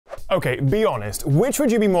Okay, be honest, which would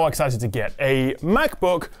you be more excited to get, a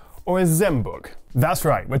MacBook or a ZenBook? That's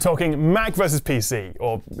right, we're talking Mac versus PC,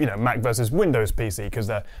 or Mac versus Windows PC, because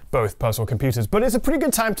they're both personal computers. But it's a pretty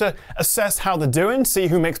good time to assess how they're doing, see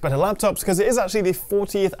who makes better laptops, because it is actually the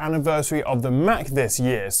 40th anniversary of the Mac this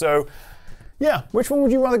year. So yeah, which one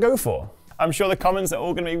would you rather go for? I'm sure the comments are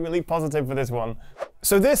all going to be really positive for this one.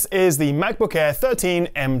 So this is the MacBook Air 13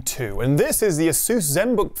 M2, and this is the Asus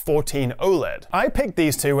ZenBook 14 OLED. I picked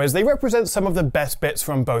these two as they represent some of the best bits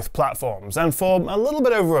from both platforms, and for a little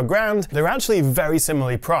bit over $1,000, they're actually very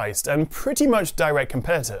similarly priced and pretty much direct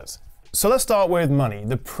competitors. So let's start with money,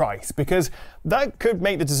 the price, because that could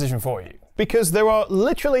make the decision for you. Because there are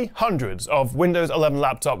literally hundreds of Windows 11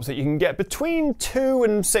 laptops that you can get between £200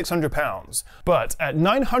 and £600. But at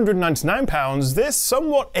 £999, this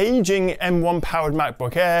somewhat aging M1 powered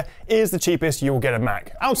MacBook Air is the cheapest you'll get a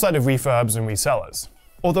Mac, outside of refurbs and resellers.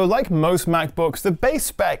 Although like most MacBooks, the base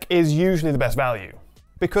spec is usually the best value.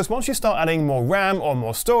 Because once you start adding more RAM or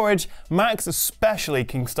more storage, Macs especially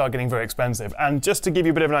can start getting very expensive. And just to give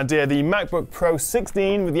you a bit of an idea, the MacBook Pro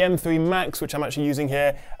 16 with the M3 Max, which I'm actually using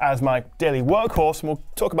here as my daily workhorse, and we'll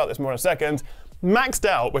talk about this more in a second, maxed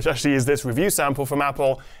out, which actually is this review sample from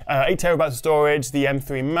Apple, 8 TB of storage, the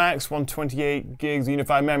M3 Max, 128 gigs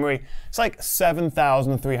unified memory. It's like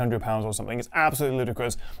 £7,300 or something. It's absolutely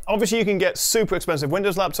ludicrous. Obviously, you can get super expensive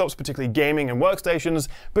Windows laptops, particularly gaming and workstations,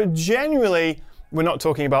 but generally, we're not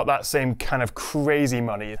talking about that same kind of crazy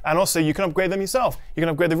money. And also, you can upgrade them yourself. You can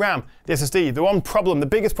upgrade the RAM, the SSD. The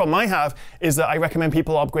biggest problem I have is that I recommend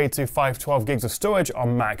people upgrade to 512 gigs of storage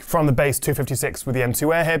on Mac from the base 256 with the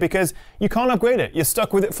M2 Air here, because you can't upgrade it. You're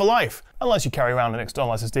stuck with it for life. Unless you carry around an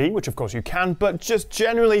external SSD, which of course you can, but just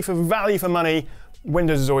generally for value for money,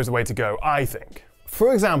 Windows is always the way to go, I think.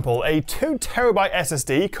 For example, a 2 TB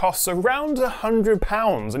SSD costs around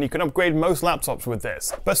 £100, and you can upgrade most laptops with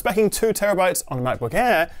this. But speccing 2 TB on a MacBook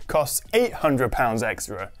Air costs £800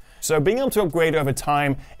 extra. So being able to upgrade over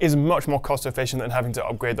time is much more cost efficient than having to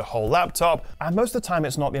upgrade the whole laptop, and most of the time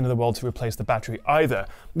it's not the end of the world to replace the battery either.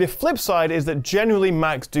 The flip side is that generally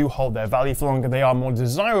Macs do hold their value for longer, they are more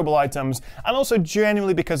desirable items, and also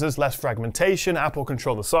generally because there's less fragmentation, Apple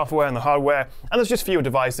control the software and the hardware, and there's just fewer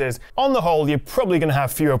devices. On the whole, you're probably going to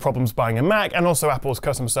have fewer problems buying a Mac, and also Apple's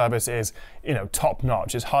customer service is, top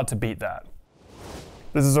notch. It's hard to beat that.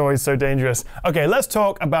 This is always so dangerous. Okay, let's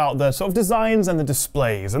talk about the sort of designs and the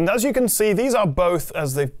displays. And as you can see, these are both,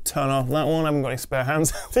 as they turn off that one, I haven't got any spare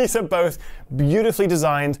hands, these are both beautifully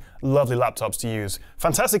designed, lovely laptops to use.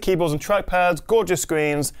 Fantastic keyboards and trackpads, gorgeous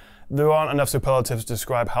screens. There aren't enough superlatives to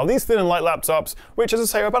describe how these thin and light laptops, which as I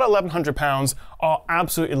say are about £1,100, are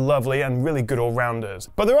absolutely lovely and really good all-rounders.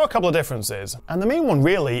 But there are a couple of differences, and the main one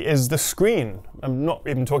really is the screen. I'm not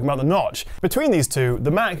even talking about the notch. Between these two,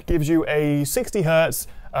 the Mac gives you a 60Hz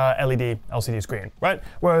LED LCD screen, right?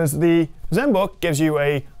 Whereas the ZenBook gives you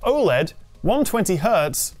a OLED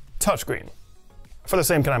 120Hz touchscreen for the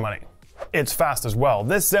same kind of money. It's fast as well.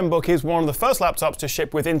 This ZenBook is one of the first laptops to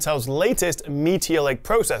ship with Intel's latest Meteor Lake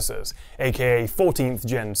processors, aka 14th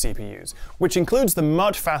gen CPUs, which includes the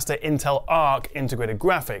much faster Intel Arc integrated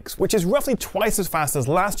graphics, which is roughly twice as fast as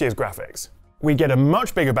last year's graphics. We get a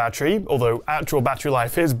much bigger battery, although actual battery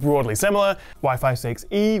life is broadly similar. Wi-Fi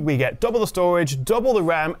 6E, we get double the storage, double the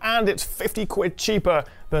RAM, and it's 50 quid cheaper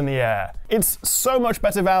than the Air. It's so much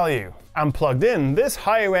better value. And plugged in, this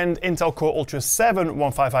higher-end Intel Core Ultra 7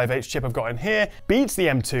 155H chip I've got in here beats the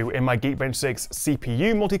M2 in my Geekbench 6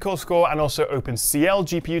 CPU multi-core score and also OpenCL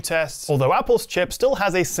GPU tests, although Apple's chip still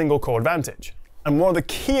has a single core advantage. And one of the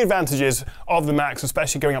key advantages of the Macs,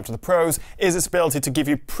 especially going up to the Pros, is its ability to give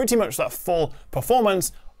you pretty much that full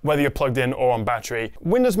performance whether you're plugged in or on battery.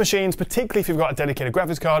 Windows machines, particularly if you've got a dedicated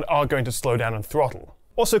graphics card, are going to slow down and throttle.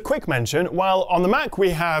 Also, quick mention, while on the Mac we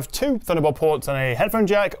have 2 Thunderbolt ports and a headphone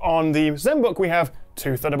jack, on the ZenBook we have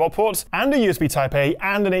 2 Thunderbolt ports and a USB Type-A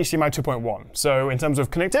and an HDMI 2.1. So in terms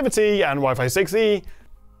of connectivity and Wi-Fi 6E,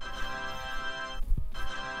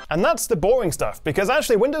 and that's the boring stuff, because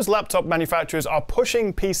actually Windows laptop manufacturers are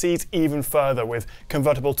pushing PCs even further with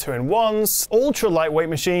convertible 2-in-1s, ultra lightweight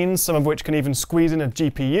machines, some of which can even squeeze in a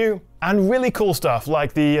GPU, and really cool stuff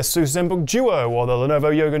like the Asus ZenBook Duo or the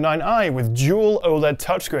Lenovo Yoga 9i with dual OLED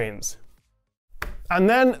touchscreens. And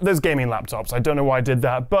then there's gaming laptops. I don't know why I did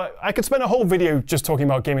that, but I could spend a whole video just talking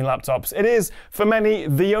about gaming laptops. It is, for many,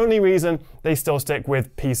 the only reason they still stick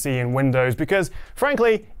with PC and Windows, because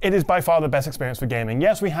frankly, it is by far the best experience for gaming.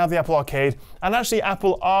 Yes, we have the Apple Arcade, and actually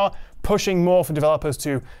Apple are pushing more for developers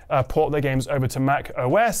to port their games over to Mac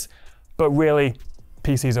OS, but really,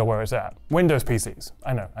 PCs are where it's at. Windows PCs.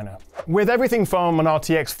 I know. With everything from an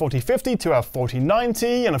RTX 4050 to a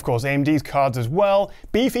 4090, and of course AMD's cards as well,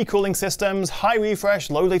 beefy cooling systems, high refresh,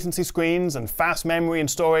 low latency screens, and fast memory and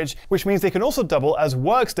storage, which means they can also double as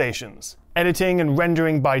workstations. Editing and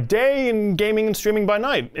rendering by day, and gaming and streaming by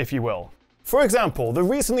night, if you will. For example, the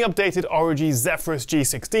recently updated ROG Zephyrus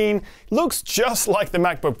G16 looks just like the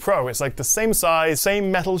MacBook Pro. It's like the same size,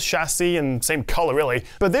 same metal chassis, and same color really,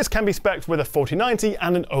 but this can be spec'd with a 4090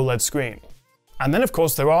 and an OLED screen. And then of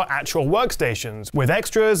course there are actual workstations, with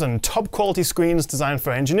extras and top quality screens designed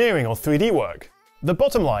for engineering or 3D work. The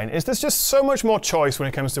bottom line is there's just so much more choice when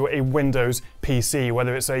it comes to a Windows PC,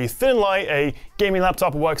 whether it's a thin light, a gaming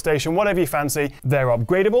laptop, a workstation, whatever you fancy. They're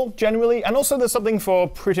upgradable generally, and also there's something for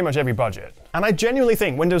pretty much every budget. And I genuinely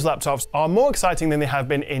think Windows laptops are more exciting than they have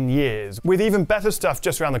been in years, with even better stuff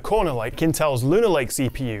just around the corner like Intel's Lunar Lake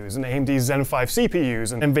CPUs and AMD's Zen 5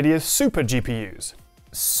 CPUs and NVIDIA's Super GPUs.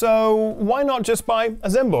 So why not just buy a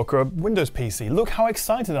ZenBook or a Windows PC? Look how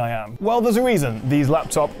excited I am. Well, there's a reason these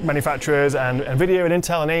laptop manufacturers and NVIDIA and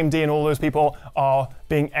Intel and AMD and all those people are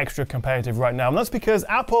being extra competitive right now, and that's because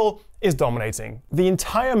Apple is dominating. The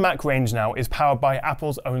entire Mac range now is powered by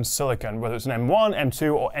Apple's own silicon, whether it's an M1,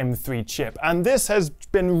 M2, or M3 chip, and this has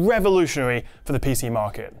been revolutionary for the PC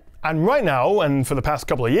market. And right now, and for the past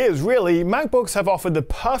couple of years really, MacBooks have offered the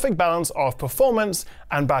perfect balance of performance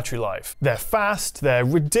and battery life. They're fast, they're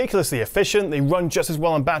ridiculously efficient, they run just as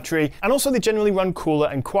well on battery, and also they generally run cooler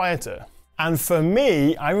and quieter. And for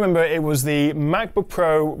me, I remember it was the MacBook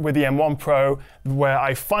Pro with the M1 Pro where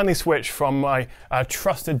I finally switched from my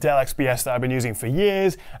trusted Dell XPS that I've been using for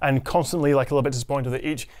years and constantly like a little bit disappointed that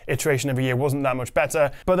each iteration every year wasn't that much better.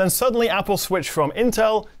 But then suddenly Apple switched from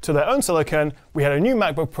Intel to their own silicon. We had a new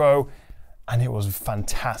MacBook Pro and it was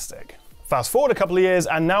fantastic. Fast forward a couple of years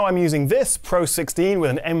and now I'm using this Pro 16 with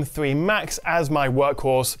an M3 Max as my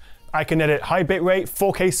workhorse. I can edit high bitrate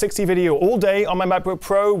 4K 60 video all day on my MacBook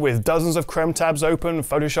Pro with dozens of Chrome tabs open,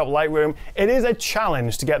 Photoshop, Lightroom. It is a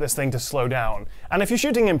challenge to get this thing to slow down. And if you're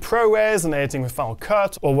shooting in ProRes and editing with Final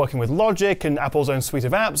Cut or working with Logic and Apple's own suite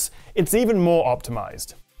of apps, it's even more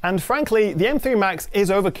optimized. And frankly, the M3 Max is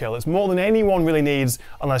overkill. It's more than anyone really needs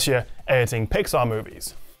unless you're editing Pixar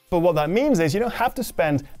movies. But what that means is you don't have to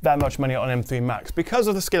spend that much money on M3 Max because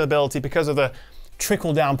of the scalability, because of the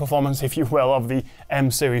trickle-down performance, if you will, of the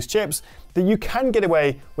M series chips, that you can get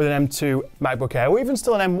away with an M2 MacBook Air or even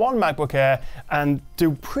still an M1 MacBook Air and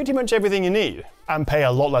do pretty much everything you need. And pay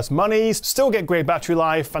a lot less money, still get great battery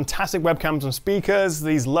life, fantastic webcams and speakers,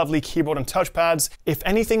 these lovely keyboard and touchpads. If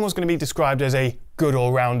anything was going to be described as a good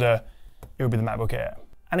all-rounder, it would be the MacBook Air.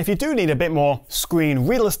 And if you do need a bit more screen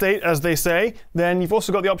real estate, as they say, then you've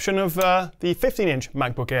also got the option of the 15-inch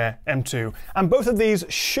MacBook Air M2. And both of these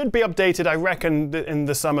should be updated, I reckon, in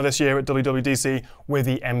the summer this year at WWDC with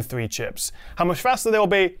the M3 chips. How much faster they'll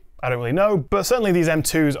be, I don't really know, but certainly these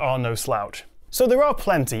M2s are no slouch. So there are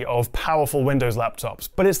plenty of powerful Windows laptops,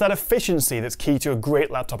 but it's that efficiency that's key to a great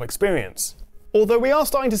laptop experience. Although we are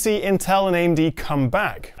starting to see Intel and AMD come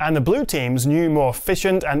back, and the blue team's new, more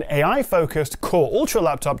efficient and AI-focused Core Ultra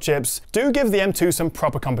laptop chips do give the M2 some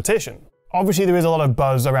proper competition. Obviously there is a lot of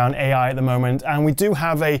buzz around AI at the moment, and we do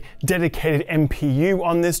have a dedicated NPU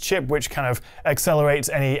on this chip which kind of accelerates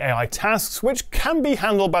any AI tasks, which can be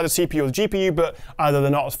handled by the CPU or the GPU, but either they're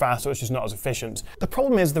not as fast or it's just not as efficient. The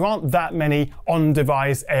problem is there aren't that many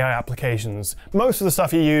on-device AI applications. Most of the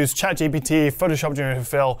stuff you use, ChatGPT, Photoshop Generative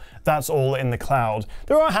Fill, that's all in the cloud.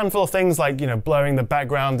 There are a handful of things like, blurring the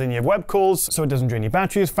background in your web calls so it doesn't drain your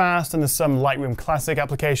battery as fast, and there's some Lightroom Classic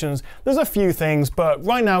applications. There's a few things, but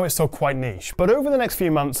right now it's still quite niche. But over the next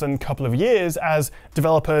few months and couple of years, as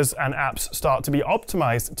developers and apps start to be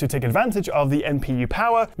optimized to take advantage of the NPU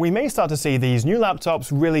power, we may start to see these new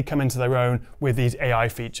laptops really come into their own with these AI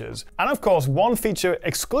features. And of course, one feature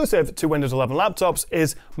exclusive to Windows 11 laptops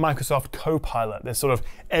is Microsoft Copilot, this sort of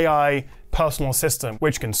AI personal assistant,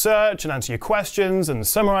 which can search and answer your questions and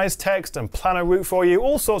summarize text and plan a route for you,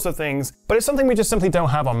 all sorts of things. But it's something we just simply don't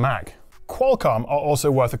have on Mac. Qualcomm are also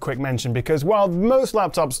worth a quick mention because while most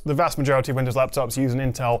laptops, the vast majority of Windows laptops use an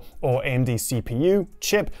Intel or AMD CPU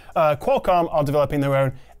chip, Qualcomm are developing their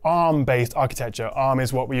own ARM-based architecture. ARM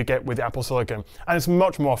is what we get with Apple Silicon, and it's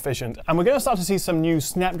much more efficient. And we're going to start to see some new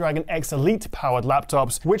Snapdragon X Elite-powered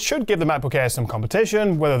laptops, which should give the MacBook Air some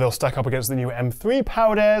competition. Whether they'll stack up against the new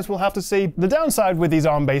M3-powered Airs, we'll have to see. The downside with these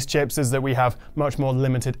ARM-based chips is that we have much more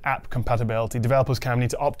limited app compatibility. Developers kind of need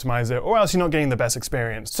to optimize it, or else you're not getting the best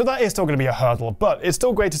experience. So that is still going to be a hurdle, but it's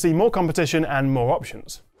still great to see more competition and more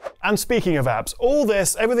options. And speaking of apps, all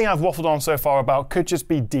this, everything I've waffled on so far about could just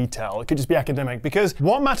be detail, it could just be academic, because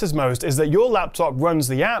what matters most is that your laptop runs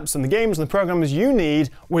the apps and the games and the programs you need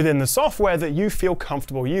within the software that you feel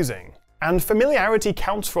comfortable using. And familiarity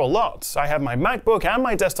counts for a lot. I have my MacBook and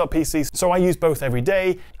my desktop PC, so I use both every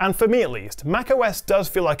day, and for me at least, macOS does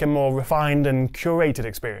feel like a more refined and curated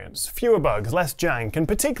experience. Fewer bugs, less jank, and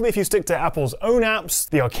particularly if you stick to Apple's own apps,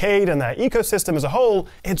 the arcade, and their ecosystem as a whole,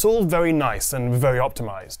 it's all very nice and very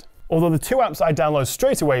optimized. Although the two apps I download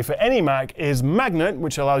straight away for any Mac is Magnet,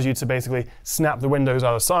 which allows you to basically snap the windows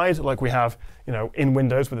either side, like we have, in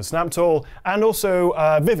Windows with the snap tool, and also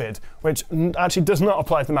Vivid, which actually does not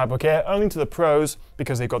apply to the MacBook Air, only to the Pros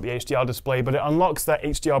because they've got the HDR display, but it unlocks that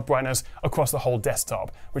HDR brightness across the whole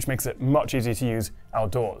desktop, which makes it much easier to use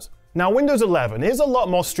outdoors. Now, Windows 11 is a lot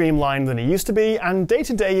more streamlined than it used to be, and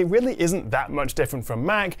day-to-day it really isn't that much different from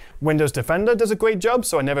Mac. Windows Defender does a great job,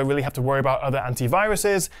 so I never really have to worry about other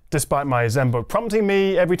antiviruses, despite my ZenBook prompting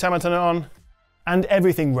me every time I turn it on. And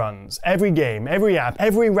everything runs. Every game, every app,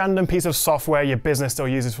 every random piece of software your business still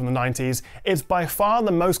uses from the 90s, it's by far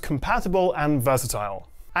the most compatible and versatile.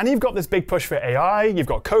 And you've got this big push for AI, you've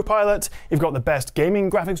got Copilot, you've got the best gaming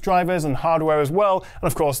graphics drivers and hardware as well, and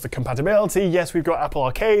of course the compatibility. Yes, we've got Apple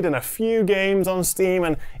Arcade and a few games on Steam,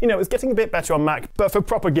 and it's getting a bit better on Mac, but for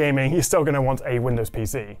proper gaming, you're still going to want a Windows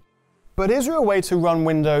PC. But is there a way to run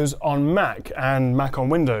Windows on Mac and Mac on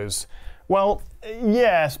Windows? Well,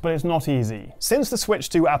 yes, but it's not easy. Since the switch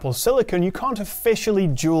to Apple Silicon, you can't officially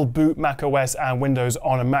dual boot macOS and Windows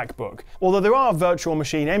on a MacBook, although there are virtual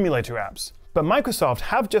machine emulator apps. But Microsoft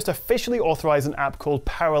have just officially authorized an app called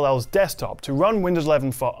Parallels Desktop to run Windows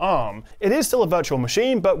 11 for ARM. It is still a virtual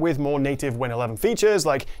machine, but with more native Win 11 features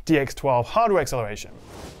like DX12 hardware acceleration.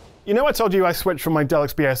 I told you I switched from my Dell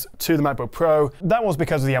XPS to the MacBook Pro. That was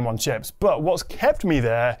because of the M1 chips, but what's kept me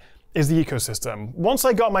there is the ecosystem. Once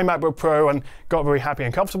I got my MacBook Pro and got very happy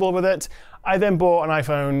and comfortable with it, I then bought an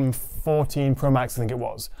iPhone 14 Pro Max, I think it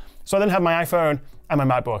was. So I then had my iPhone and my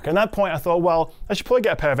MacBook. At that point, I thought, well, I should probably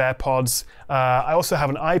get a pair of AirPods. I also have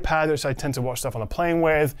an iPad, which I tend to watch stuff on a plane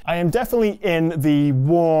with. I am definitely in the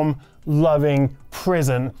warm, loving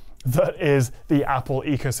prison that is the Apple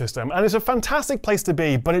ecosystem. And it's a fantastic place to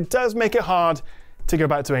be, but it does make it hard to go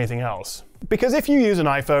back to anything else. Because if you use an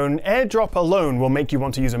iPhone, AirDrop alone will make you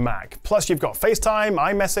want to use a Mac. Plus you've got FaceTime,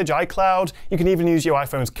 iMessage, iCloud. You can even use your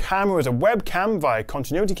iPhone's camera as a webcam via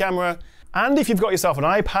continuity camera. And if you've got yourself an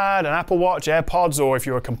iPad, an Apple Watch, AirPods, or if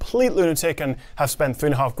you're a complete lunatic and have spent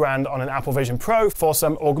 $3.5 grand on an Apple Vision Pro for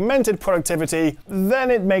some augmented productivity, then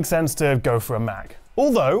it makes sense to go for a Mac.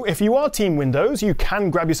 Although, if you are Team Windows, you can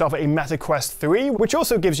grab yourself a Meta Quest 3, which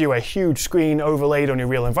also gives you a huge screen overlaid on your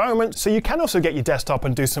real environment, so you can also get your desktop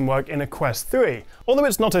and do some work in a Quest 3. Although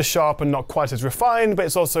it's not as sharp and not quite as refined, but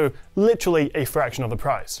it's also literally a fraction of the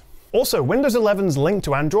price. Also, Windows 11's link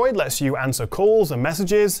to Android lets you answer calls and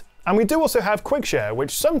messages, and we do also have Quick Share,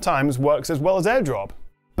 which sometimes works as well as AirDrop.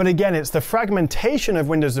 But again, it's the fragmentation of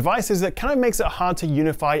Windows devices that kind of makes it hard to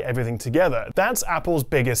unify everything together. That's Apple's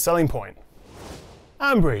biggest selling point.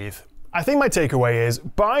 And breathe. I think my takeaway is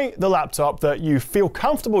buy the laptop that you feel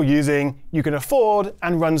comfortable using, you can afford,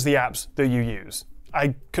 and runs the apps that you use.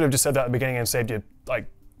 I could have just said that at the beginning and saved you like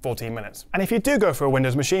 14 minutes. And if you do go for a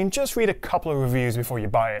Windows machine, just read a couple of reviews before you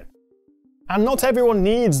buy it. And not everyone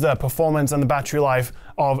needs the performance and the battery life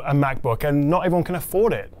of a MacBook, and not everyone can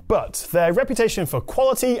afford it. But their reputation for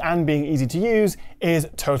quality and being easy to use is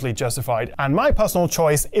totally justified. And my personal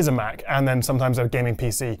choice is a Mac, and then sometimes a gaming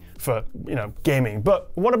PC for, gaming.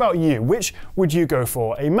 But what about you? Which would you go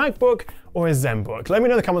for, a MacBook or a ZenBook? Let me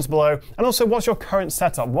know in the comments below. And also, what's your current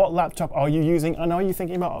setup? What laptop are you using, and are you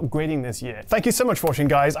thinking about upgrading this year? Thank you so much for watching,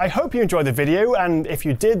 guys. I hope you enjoyed the video, and if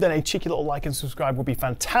you did, then a cheeky little like and subscribe would be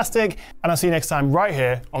fantastic. And I'll see you next time right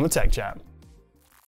here on the Tech Chat.